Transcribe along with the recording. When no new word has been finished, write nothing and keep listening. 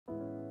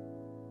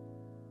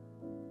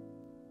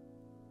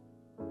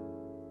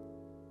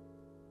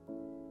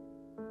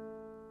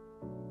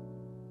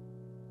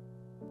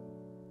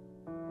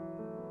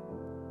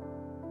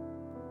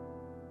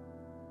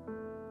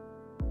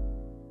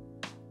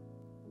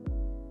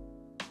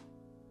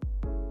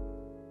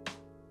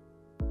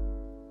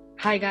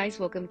Hi guys,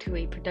 welcome to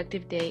a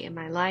productive day in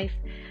my life.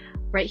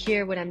 Right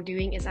here, what I'm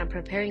doing is I'm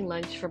preparing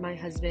lunch for my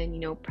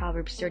husband,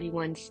 Proverbs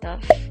 31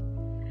 stuff.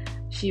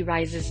 She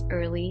rises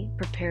early,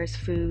 prepares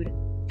food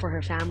for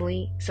her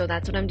family. So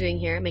that's what I'm doing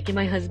here, making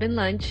my husband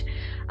lunch.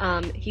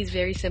 He's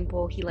very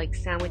simple. He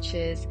likes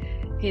sandwiches.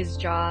 His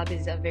job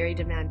is very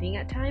demanding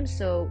at times,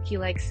 so he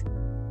likes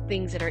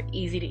things that are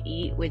easy to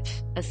eat,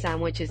 which a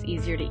sandwich is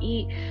easier to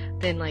eat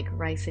than like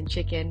rice and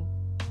chicken.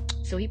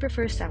 So he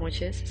prefers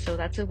sandwiches, so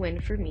that's a win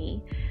for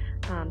me.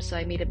 So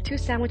I made him 2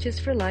 sandwiches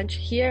for lunch.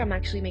 Here I'm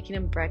actually making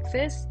him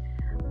breakfast,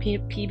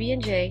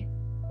 PB&J,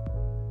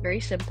 very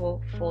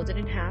simple, folded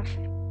in half.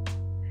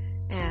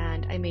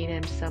 And I made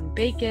him some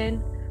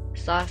bacon,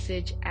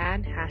 sausage,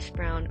 and hash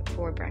brown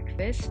for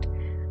breakfast.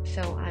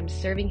 So I'm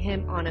serving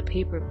him on a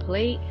paper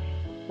plate.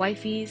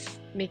 Wifeys,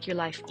 make your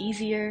life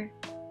easier.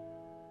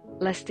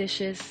 Less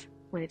dishes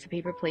when it's a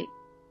paper plate.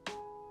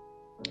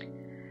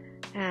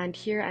 And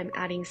here I'm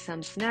adding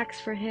some snacks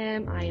for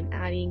him. I am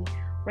adding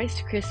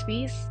Rice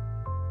Krispies.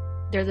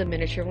 They're the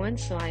miniature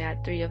ones, so I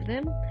add 3 of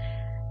them.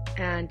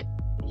 And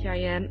here I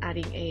am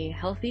adding a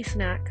healthy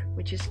snack,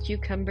 which is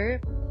cucumber.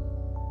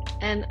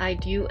 And I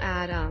do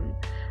add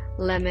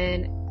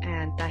lemon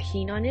and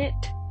tahini on it.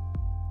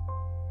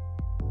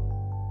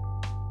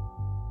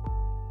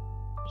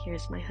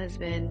 Here's my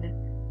husband,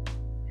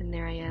 and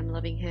there I am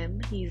loving him.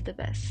 He's the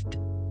best.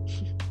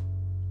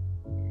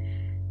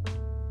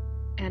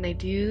 And I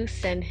do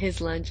send his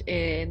lunch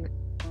in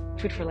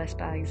Food for Less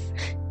bags.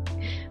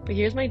 But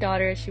here's my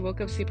daughter. She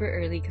woke up super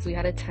early because we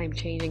had a time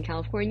change in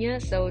California,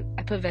 so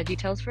I put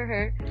VeggieTales for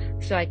her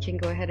so I can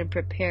go ahead and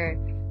prepare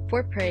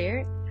for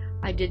prayer.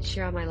 I did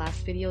share on my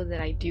last video that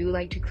I do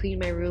like to clean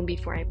my room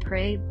before I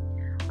pray.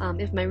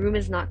 If my room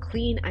is not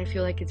clean, I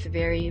feel like it's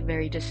very,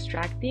 very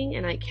distracting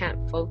and I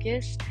can't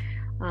focus,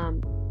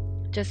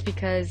 just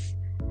because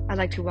I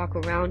like to walk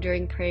around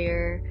during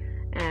prayer,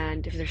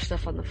 and if there's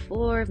stuff on the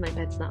floor, if my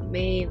bed's not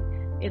made,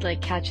 it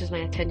like catches my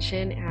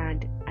attention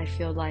and I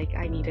feel like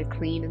I need to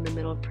clean in the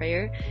middle of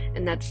prayer,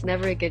 and that's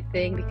never a good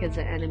thing because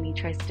the enemy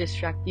tries to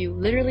distract you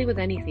literally with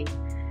anything,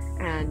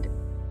 and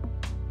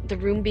the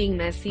room being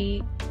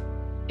messy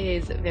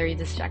is very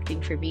distracting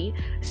for me.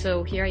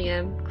 So here I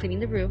am cleaning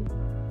the room,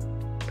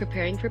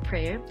 preparing for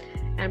prayer,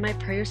 and my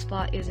prayer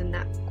spot is in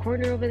that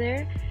corner over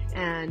there,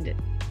 and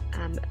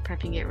I'm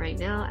prepping it right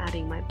now,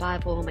 adding my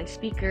Bible, my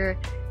speaker,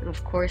 and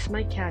of course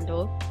my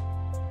candle.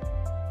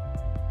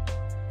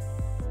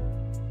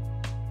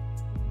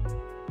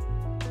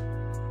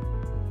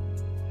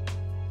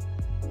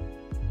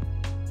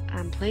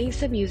 I'm playing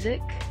some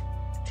music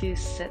to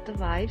set the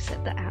vibe,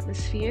 set the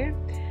atmosphere.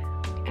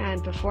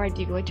 And before I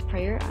do go into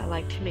prayer, I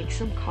like to make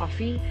some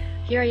coffee.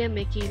 Here I am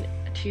making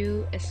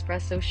 2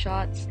 espresso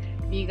shots.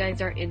 If you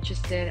guys are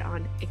interested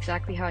on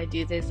exactly how I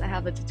do this, I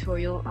have a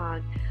tutorial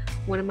on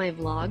one of my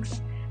vlogs.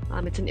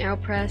 It's an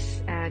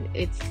Areopress and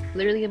it's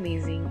literally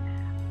amazing.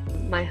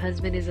 My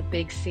husband is a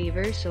big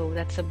saver, so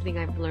that's something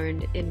I've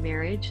learned in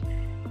marriage,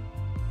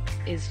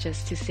 is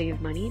just to save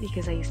money,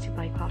 because I used to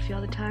buy coffee all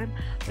the time,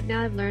 but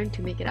now I've learned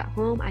to make it at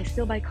home. I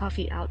still buy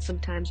coffee out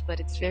sometimes, but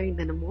it's very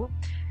minimal.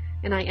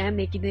 And I am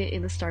making it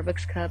in the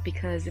Starbucks cup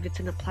because if it's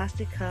in a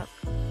plastic cup,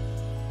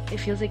 it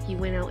feels like you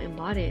went out and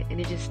bought it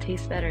and it just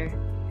tastes better.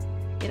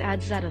 It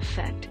adds that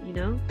effect,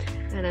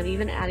 And I'm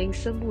even adding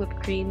some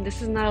whipped cream.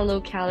 This is not a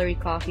low-calorie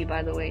coffee,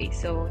 by the way,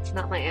 so it's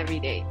not my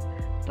everyday,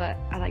 but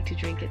I like to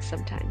drink it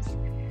sometimes.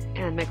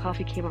 And my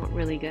coffee came out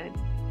really good.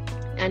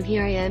 And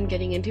here I am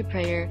getting into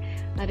prayer.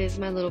 That is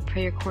my little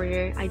prayer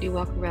corner. I do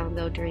walk around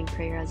though during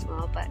prayer as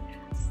well, but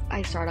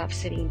I start off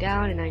sitting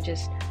down and I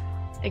just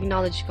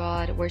acknowledge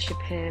God, worship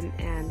Him,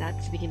 and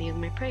that's the beginning of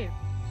my prayer.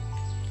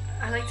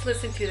 I like to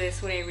listen to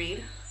this when I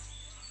read.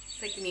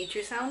 It's like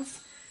nature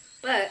sounds.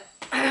 But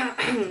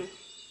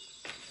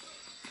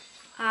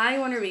I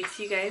want to read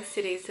to you guys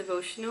today's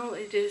devotional.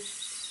 It is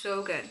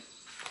so good.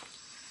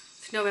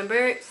 It's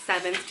November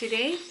 7th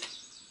today.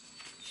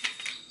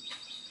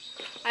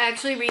 I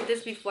actually read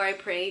this before I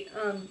pray,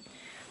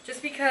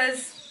 just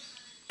because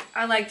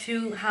I like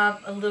to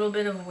have a little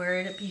bit of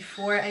word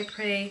before I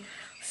pray.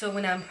 So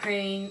when I'm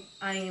praying,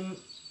 I'm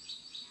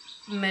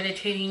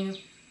meditating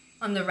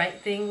on the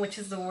right thing, which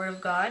is the Word of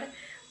God.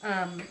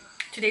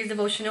 Today's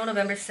devotional,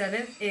 November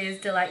 7th, is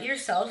Delight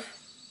Yourself.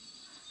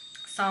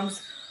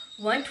 Psalms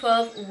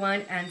 112,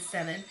 1 and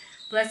 7.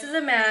 Blessed is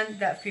the man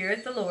that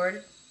feareth the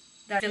Lord,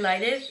 that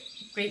delighteth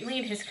greatly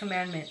in His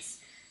commandments.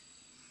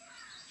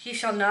 He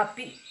shall not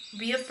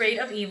be afraid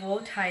of evil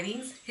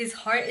tidings. His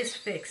heart is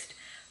fixed,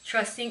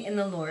 trusting in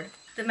the Lord.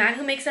 The man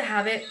who makes a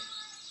habit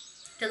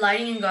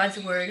delighting in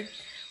God's word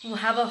will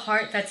have a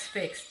heart that's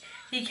fixed.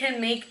 He can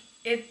make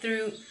it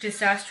through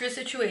disastrous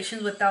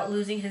situations without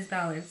losing his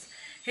balance.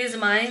 His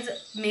mind's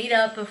made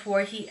up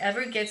before he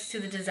ever gets to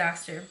the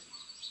disaster.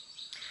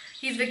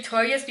 He's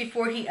victorious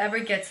before he ever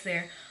gets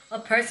there. A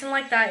person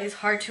like that is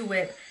hard to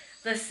whip.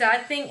 The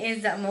sad thing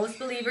is that most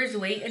believers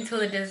wait until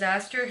the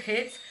disaster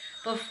hits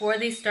before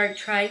they start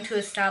trying to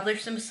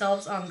establish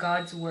themselves on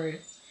God's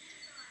word.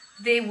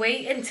 They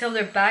wait until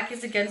their back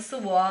is against the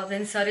wall,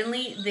 then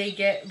suddenly they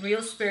get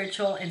real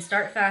spiritual and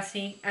start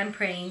fasting and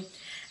praying,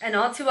 and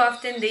all too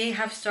often they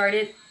have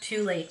started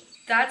too late.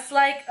 That's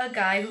like a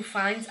guy who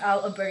finds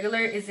out a burglar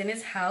is in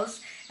his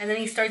house, and then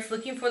he starts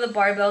looking for the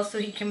barbell so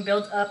he can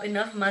build up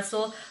enough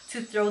muscle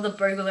to throw the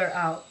burglar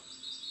out.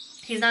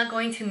 He's not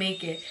going to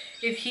make it.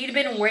 If he'd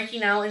been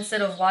working out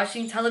instead of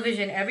watching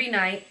television every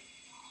night,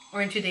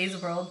 or in today's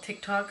world,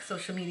 TikTok,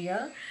 social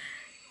media,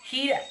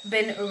 he'd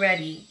been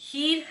ready.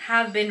 He'd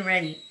have been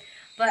ready.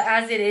 But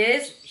as it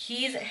is,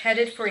 he's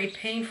headed for a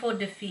painful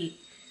defeat.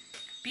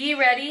 Be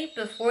ready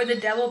before the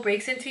devil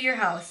breaks into your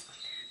house.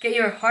 Get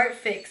your heart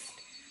fixed.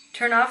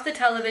 Turn off the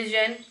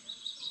television.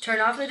 Turn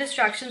off the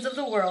distractions of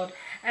the world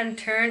and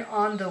turn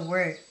on the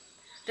Word.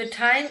 The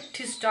time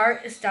to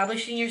start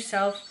establishing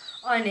yourself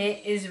on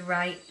it is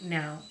right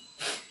now.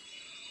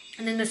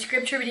 And then the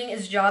scripture reading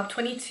is Job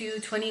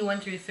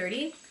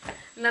 22:21-30.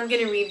 And I'm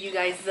going to read you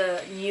guys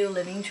the New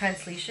Living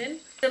Translation.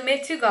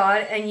 Submit to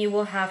God and you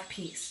will have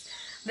peace.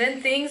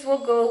 Then things will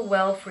go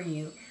well for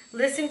you.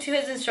 Listen to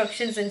his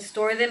instructions and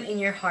store them in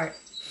your heart.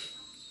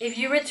 If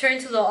you return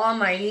to the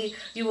Almighty,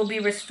 you will be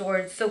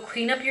restored. So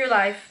clean up your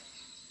life.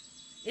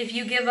 If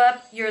you give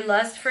up your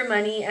lust for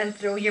money and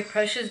throw your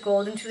precious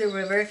gold into the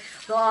river,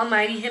 the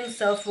Almighty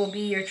himself will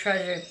be your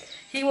treasure.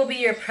 He will be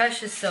your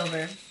precious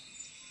silver.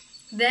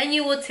 Then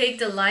you will take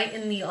delight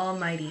in the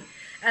Almighty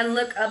and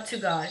look up to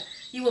God.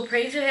 You will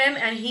pray to him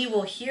and he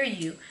will hear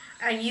you,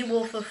 and you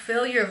will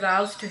fulfill your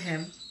vows to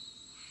him.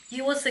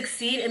 You will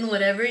succeed in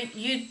whatever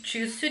you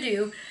choose to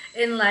do,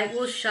 and light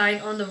will shine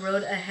on the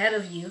road ahead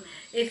of you.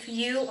 If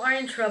you are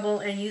in trouble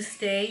and you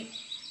stay,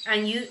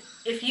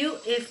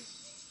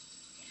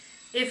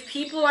 if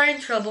people are in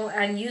trouble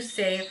and you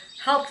say,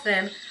 help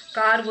them,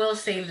 God will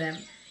save them.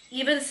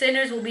 Even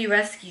sinners will be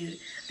rescued.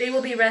 They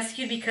will be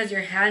rescued because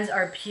your hands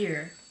are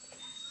pure.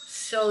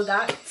 So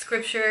that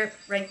scripture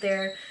right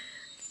there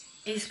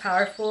is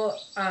powerful.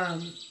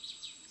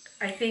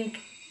 I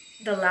think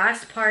the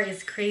last part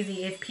is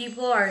crazy. If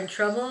people are in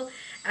trouble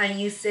and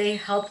you say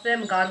help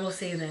them, God will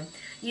save them.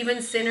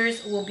 Even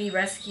sinners will be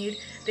rescued.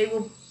 They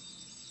will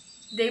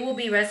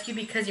be rescued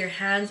because your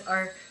hands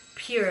are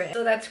pure.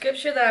 So that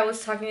scripture that I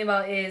was talking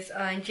about is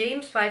in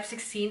James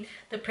 5:16.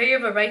 The prayer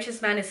of a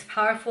righteous man is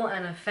powerful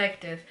and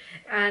effective.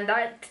 And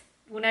that,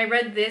 when I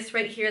read this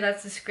right here,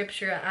 that's the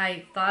scripture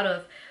I thought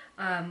of.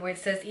 Where it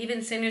says,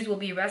 even sinners will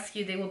be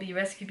rescued. They will be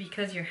rescued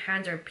because your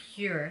hands are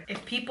pure.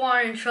 If people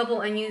are in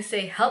trouble and you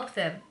say, help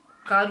them,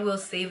 God will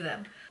save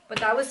them. But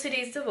that was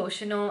today's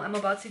devotional. I'm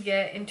about to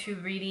get into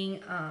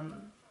reading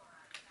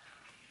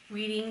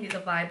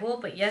the Bible.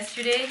 But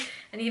yesterday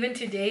and even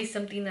today,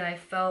 something that I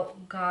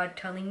felt God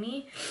telling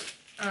me.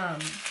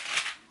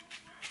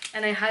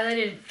 And I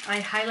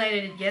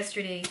highlighted it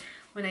yesterday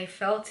when I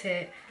felt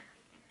it.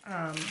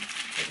 Right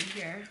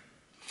here.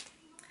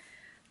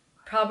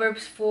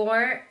 Proverbs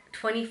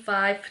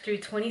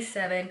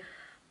 4:25-27.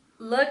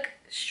 Look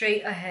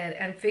straight ahead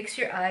and fix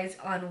your eyes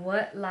on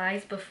what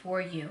lies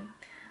before you.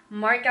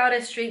 Mark out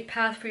a straight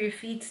path for your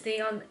feet. Stay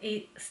on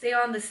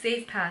the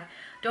safe path.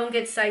 Don't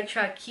get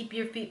sidetracked. Keep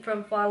your feet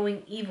from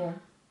following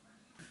evil.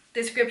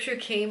 This scripture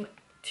came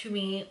to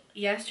me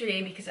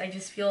yesterday because I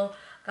just feel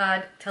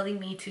God telling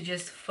me to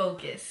just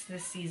focus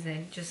this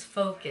season. Just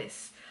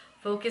focus.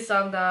 Focus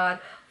on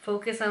God.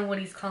 Focus on what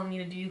he's calling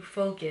you to do.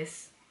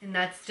 Focus. And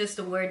that's just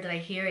a word that I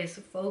hear is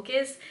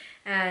focus.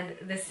 And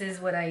this is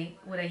what I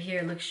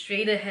hear. Look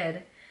straight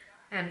ahead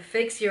and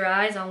fix your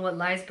eyes on what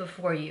lies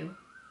before you.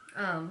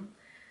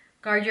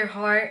 Guard your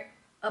heart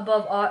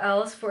above all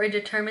else, for it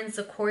determines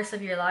the course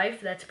of your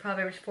life. That's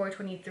Proverbs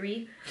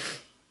 4:23.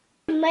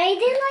 Made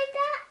it like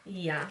that?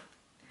 Yeah.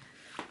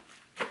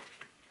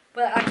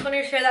 But I just want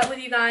to share that with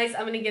you guys.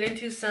 I'm going to get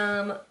into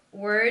some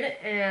word,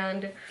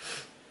 and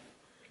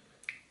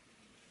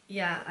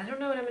yeah, I don't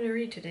know what I'm going to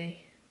read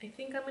today. I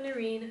think I'm going to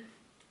read.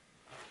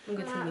 I'm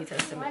going to the New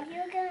Testament. What are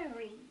you going to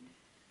read?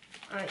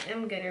 I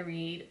am going to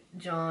read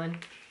John.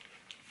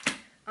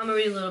 I'm going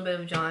to read a little bit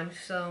of John,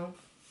 so.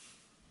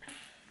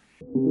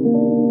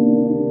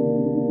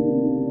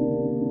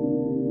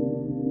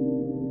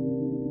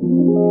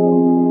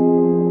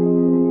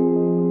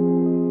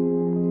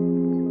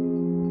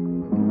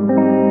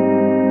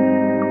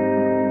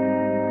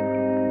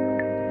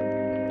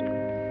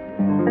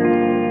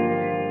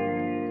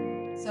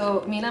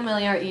 So me and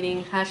Amelia are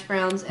eating hash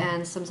browns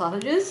and some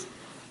sausages.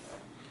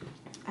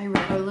 I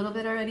read a little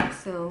bit already,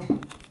 so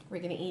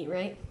we're gonna eat,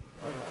 right?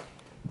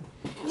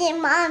 Yeah,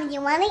 Mom, you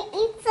want to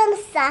eat some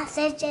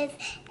sausages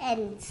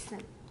and some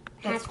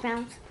hash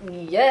browns?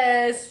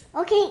 Yes!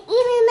 Okay, eat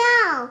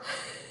it now.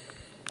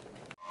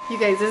 You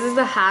guys, this is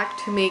the hack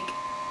to make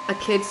a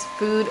kid's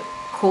food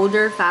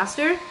colder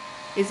faster,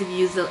 is if you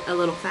use a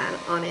little fan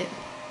on it,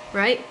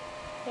 right?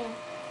 Yeah.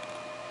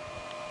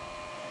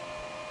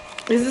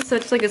 This is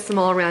such like a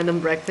small random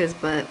breakfast,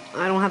 but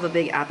I don't have a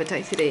big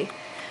appetite today.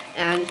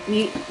 And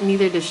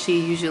neither does she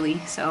usually,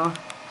 so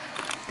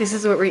this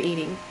is what we're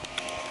eating.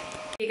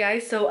 Hey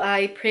guys, so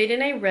I prayed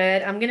and I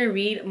read. I'm gonna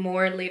read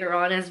more later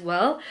on as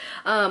well.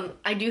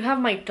 I do have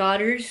my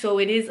daughter, so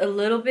it is a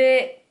little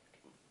bit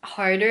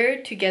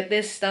harder to get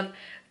this stuff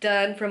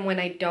done from when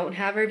I don't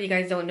have her. If you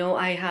guys don't know,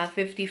 I have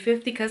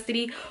 50-50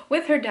 custody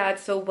with her dad,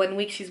 so 1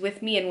 week she's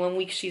with me and 1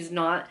 week she's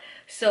not.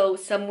 So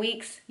some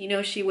weeks, you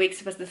know, she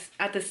wakes up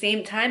at the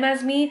same time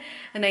as me,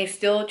 and I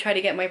still try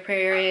to get my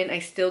prayer in, I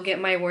still get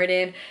my word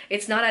in.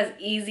 It's not as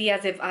easy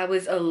as if I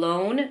was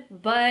alone,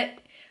 but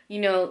you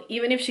know,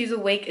 even if she's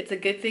awake, it's a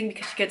good thing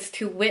because she gets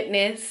to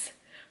witness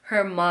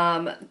her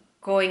mom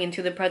going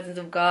into the presence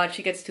of God.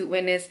 She gets to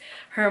witness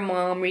her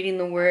mom reading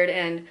the word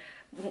and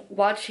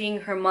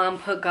watching her mom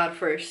put God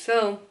first.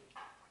 So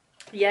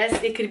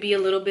yes, it could be a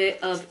little bit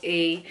of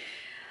a,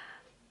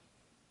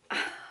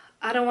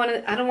 I don't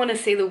want to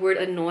say the word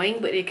annoying,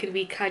 but it could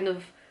be kind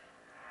of,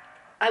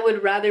 I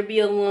would rather be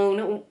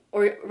alone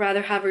or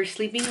rather have her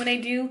sleeping when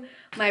I do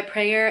my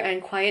prayer and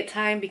quiet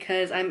time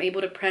because I'm able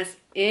to press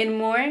in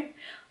more.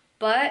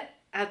 But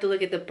I have to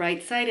look at the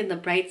bright side, and the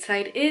bright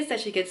side is that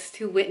she gets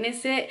to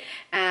witness it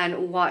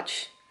and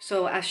watch.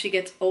 So as she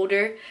gets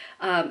older,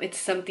 it's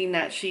something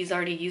that she's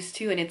already used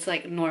to, and it's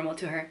like normal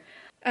to her.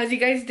 As you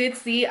guys did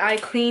see, I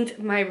cleaned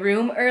my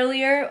room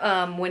earlier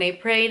when I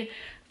prayed.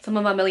 Some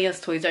of Amelia's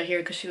toys are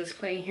here because she was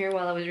playing here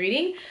while I was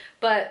reading.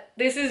 But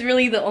this is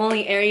really the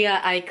only area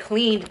I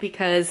cleaned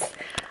because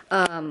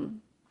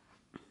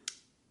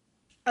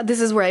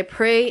this is where I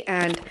pray,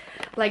 and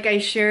like I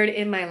shared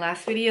in my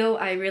last video,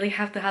 I really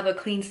have to have a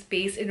clean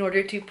space in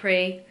order to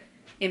pray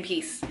in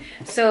peace.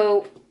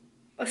 So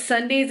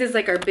Sundays is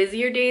like our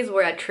busier days.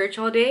 We're at church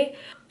all day,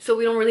 so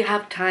we don't really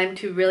have time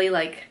to really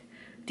like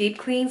deep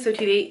clean. So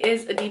today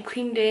is a deep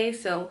clean day,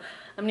 so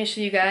I'm gonna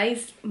show you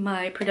guys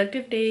my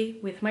productive day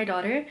with my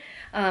daughter.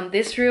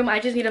 This room,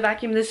 I just need to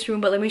vacuum this room,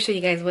 but let me show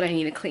you guys what I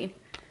need to clean.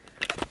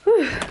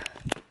 Whew.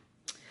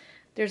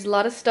 There's a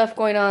lot of stuff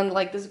going on.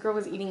 Like this girl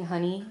was eating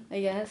honey,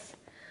 I guess.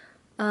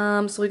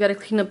 So we gotta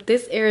clean up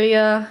this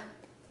area.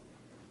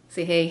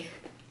 Say hey.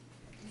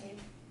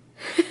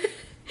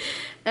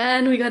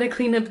 And we gotta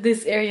clean up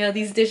this area.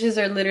 These dishes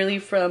are literally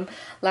from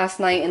last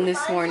night and this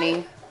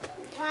morning.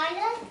 Why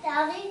does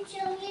Daddy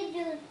Chili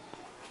do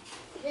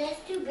this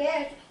to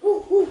bears?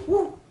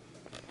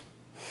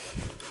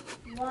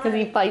 Because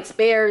he fights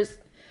bears.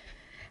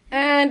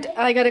 And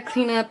I gotta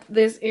clean up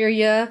this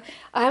area.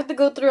 I have to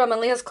go through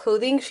Amelia's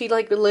clothing. She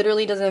like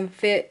literally doesn't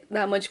fit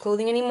that much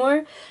clothing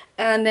anymore.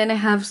 And then I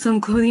have some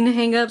clothing to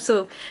hang up.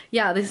 So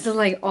yeah, this is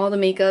like all the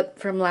makeup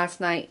from last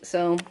night.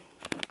 So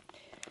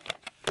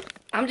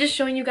I'm just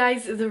showing you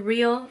guys the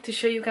real to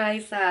show you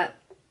guys that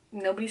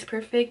nobody's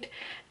perfect.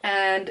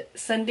 And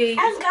Sunday.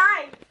 And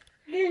guys,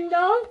 you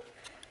know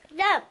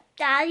that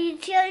Daddy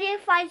Chili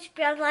fights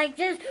bears like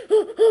this.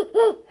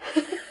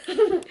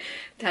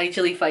 Daddy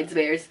Chili fights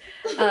bears.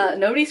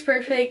 Nobody's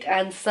perfect,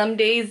 and some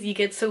days you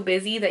get so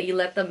busy that you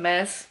let the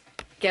mess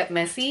get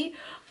messy.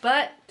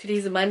 But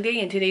today's a Monday,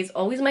 and today's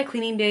always my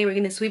cleaning day. We're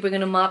gonna sweep, we're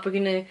gonna mop, we're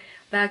gonna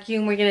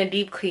vacuum, we're gonna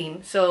deep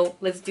clean. So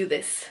let's do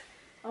this.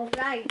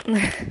 Alright.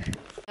 I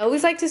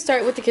always like to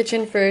start with the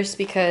kitchen first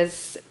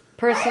because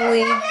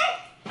personally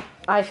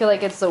I feel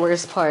like it's the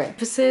worst part.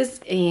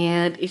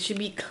 And it should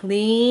be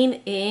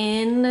clean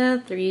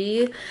in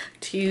 3,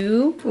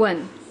 2,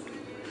 1.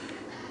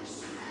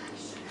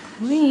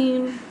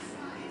 Clean.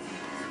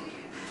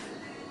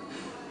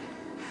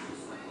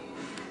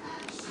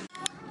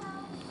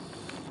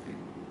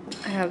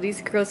 I have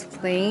these girls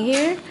playing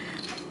here.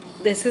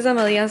 This is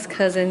Amelia's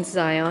cousin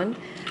Zion.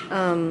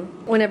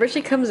 Whenever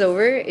she comes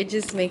over, it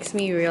just makes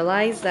me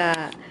realize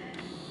that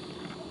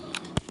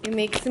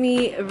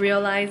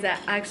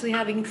actually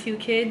having 2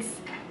 kids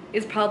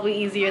is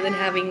probably easier than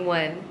having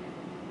 1.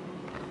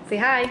 Say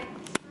hi.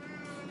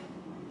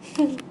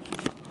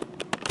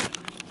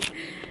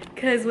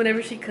 Because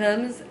whenever she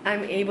comes,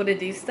 I'm able to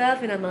do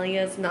stuff and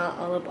Amelia's not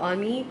all up on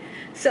me.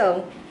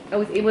 So I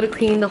was able to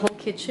clean the whole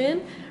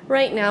kitchen.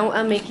 Right now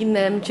I'm making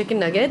them chicken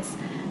nuggets.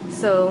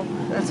 So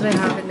that's what I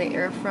have in the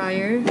air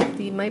fryer.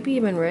 They might be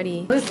even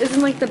ready. This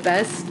isn't like the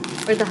best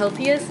or the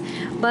healthiest,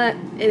 but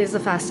it is the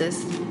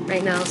fastest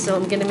right now. So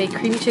I'm gonna make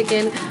creamy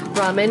chicken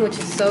ramen, which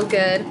is so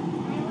good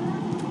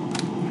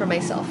for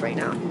myself right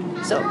now.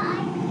 So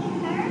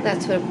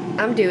that's what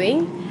I'm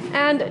doing.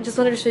 And I just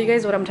wanted to show you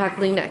guys what I'm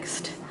tackling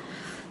next.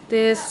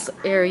 This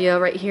area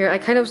right here, I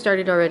kind of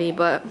started already,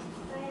 but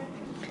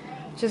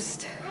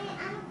just,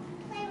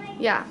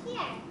 yeah,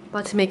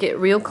 about to make it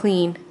real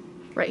clean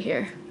right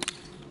here.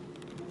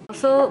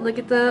 Also, look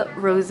at the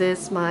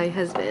roses my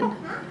husband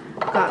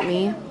got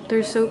me.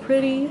 They're so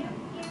pretty.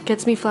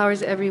 Gets me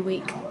flowers every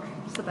week.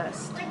 It's the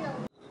best.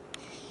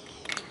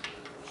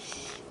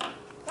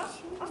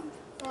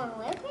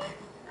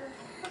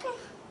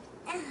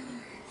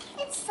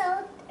 It's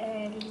so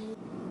early.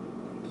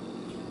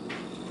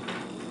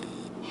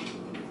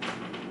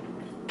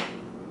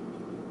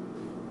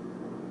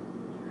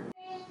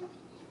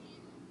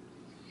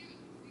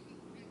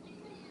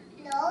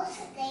 No,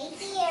 stay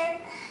here.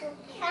 You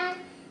can't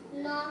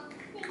not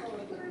go.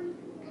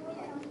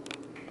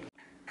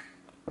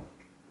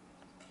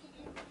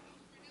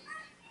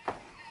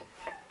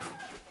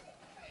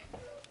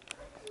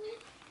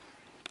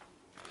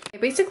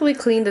 basically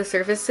cleaned the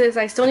surfaces.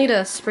 I still need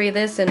to spray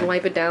this and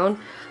wipe it down.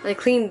 I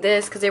cleaned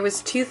this because there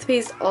was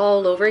toothpaste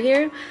all over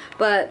here,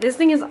 but this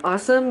thing is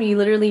awesome. You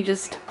literally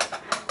just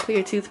put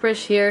your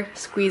toothbrush here,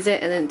 squeeze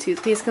it, and then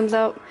toothpaste comes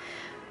out.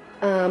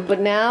 But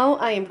now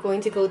I am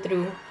going to go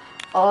through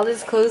all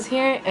this clothes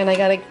here, and I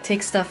gotta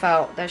take stuff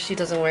out that she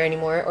doesn't wear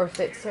anymore or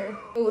fits her.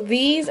 So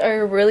these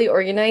are really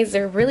organized.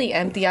 They're really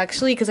empty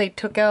actually because I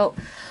took out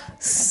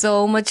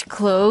so much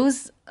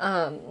clothes.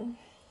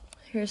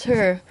 Here's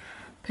her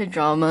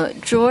pajama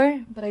drawer,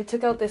 but I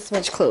took out this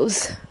much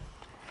clothes.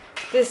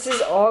 This is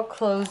all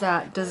clothes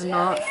that does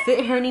not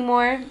fit her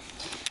anymore,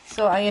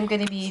 so I am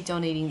going to be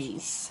donating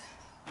these.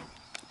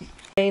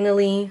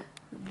 Finally,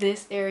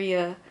 this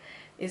area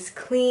is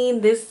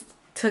clean. This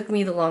took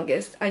me the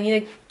longest. I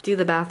need to do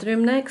the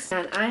bathroom next,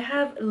 and I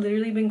have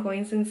literally been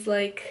going since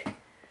like,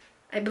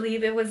 I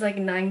believe it was like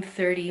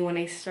 9:30 when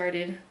I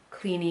started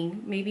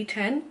cleaning, maybe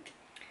 10.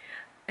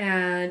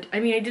 And I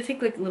mean, I did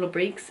take like little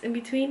breaks in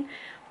between,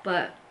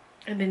 but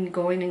I've been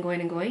going and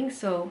going and going.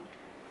 So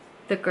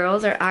the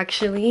girls are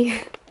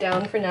actually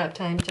down for nap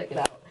time. Check it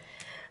out.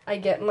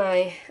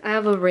 I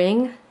have a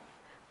ring,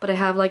 but I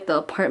have like the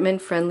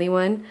apartment friendly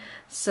one,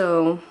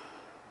 so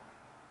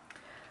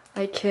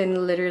I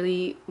can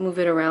literally move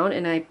it around,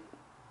 and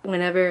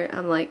whenever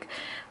I'm like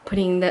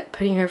putting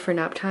her for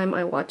nap time,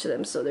 I watch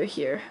them. So they're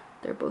here.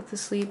 They're both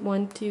asleep.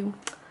 1, 2.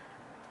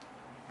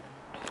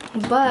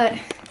 But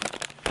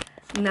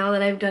now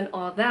that I've done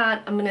all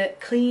that, I'm gonna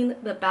clean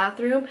the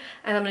bathroom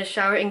and I'm gonna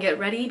shower and get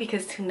ready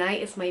because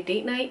tonight is my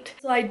date night.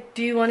 So I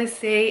do want to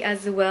say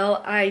as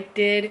well, I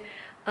did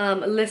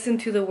listen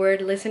to the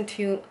word, listen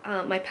to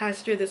my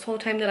pastor this whole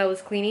time that I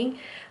was cleaning,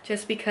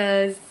 just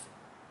because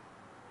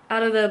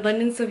out of the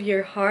abundance of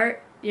your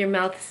heart, your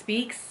mouth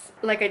speaks.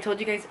 Like I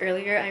told you guys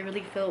earlier, I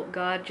really felt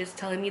God just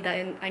telling me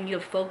that I need to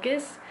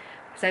focus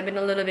because I've been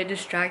a little bit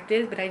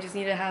distracted, but I just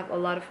need to have a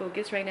lot of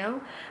focus right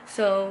now.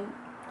 So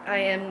I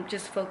am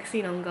just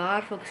focusing on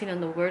God, focusing on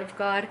the Word of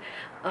God,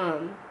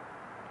 and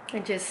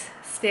just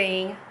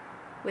staying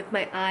with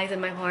my eyes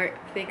and my heart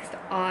fixed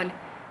on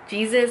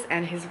Jesus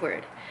and His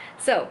Word.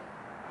 So,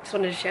 just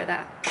wanted to share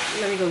that.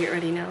 Let me go get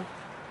ready now.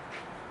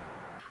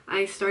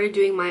 I started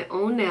doing my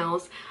own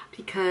nails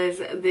because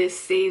this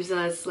saves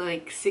us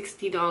like $60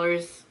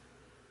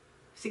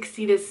 to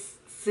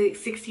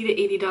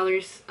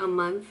 $80 a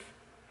month.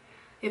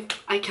 If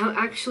I count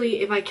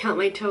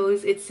my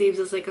toes, it saves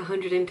us like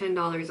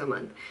 $110 a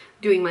month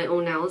doing my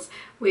own nails,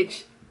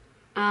 which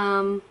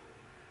I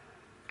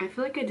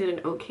feel like I did an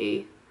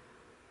okay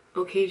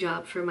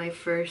job for my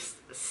first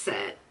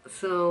set.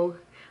 So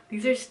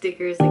these are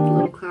stickers, like the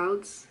little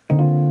clouds. But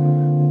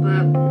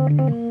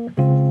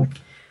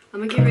I'm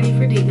gonna get ready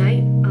for date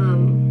night.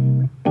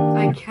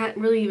 I can't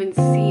really even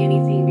see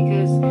anything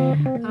because I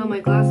don't have my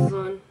glasses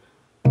on.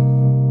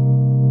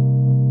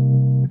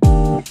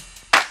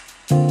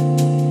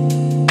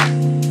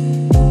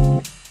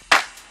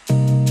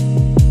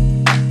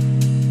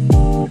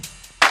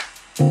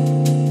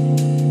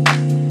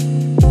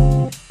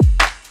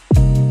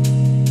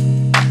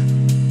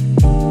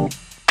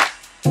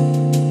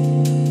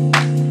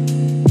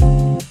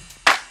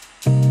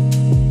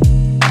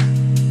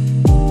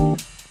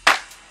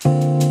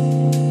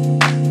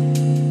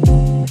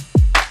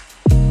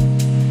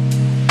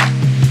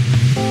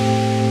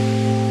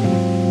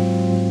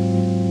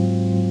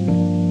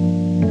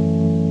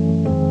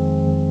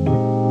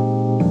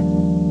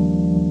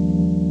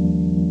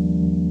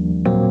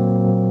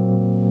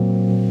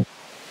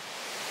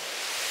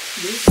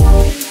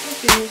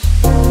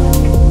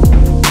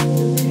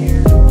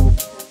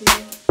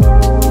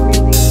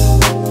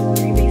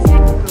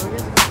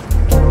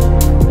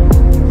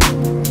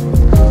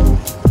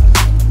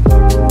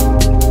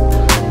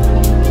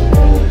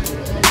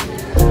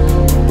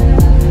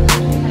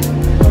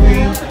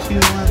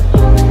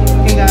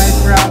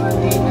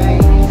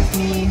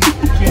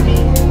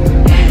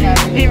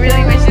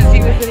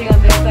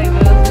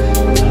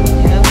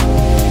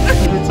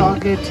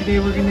 Today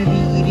we're gonna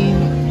be